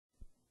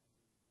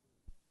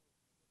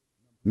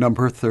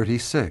Number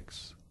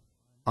 36.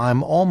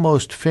 I'm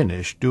almost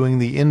finished doing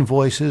the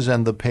invoices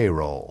and the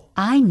payroll.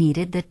 I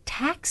needed the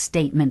tax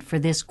statement for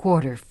this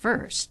quarter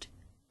first.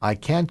 I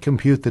can't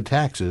compute the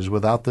taxes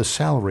without the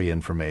salary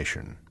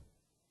information.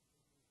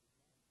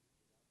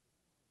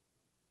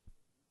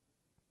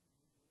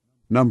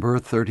 Number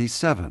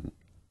 37.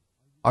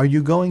 Are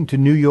you going to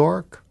New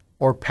York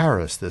or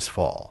Paris this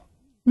fall?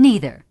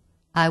 Neither.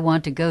 I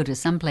want to go to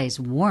someplace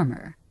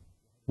warmer.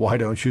 Why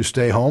don't you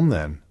stay home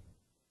then?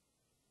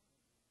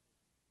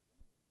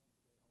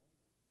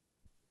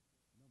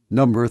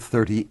 Number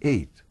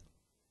 38.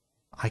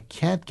 I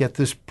can't get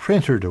this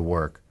printer to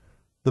work.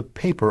 The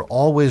paper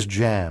always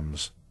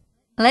jams.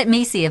 Let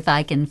me see if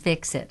I can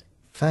fix it.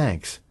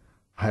 Thanks.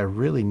 I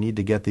really need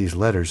to get these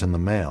letters in the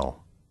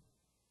mail.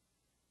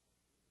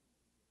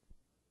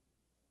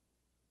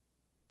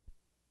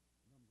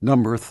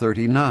 Number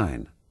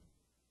 39.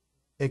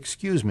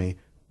 Excuse me,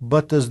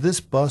 but does this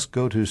bus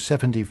go to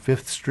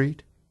 75th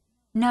Street?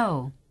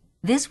 No,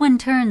 this one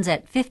turns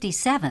at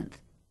 57th.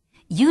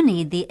 You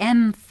need the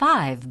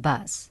M5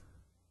 bus.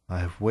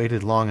 I've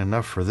waited long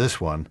enough for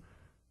this one.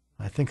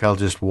 I think I'll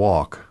just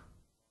walk.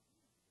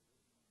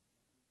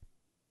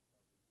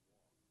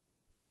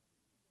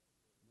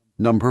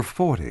 Number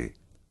 40.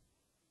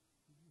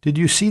 Did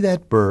you see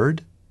that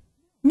bird?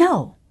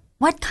 No.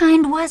 What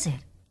kind was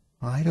it?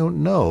 I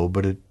don't know,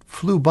 but it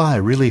flew by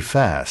really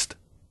fast.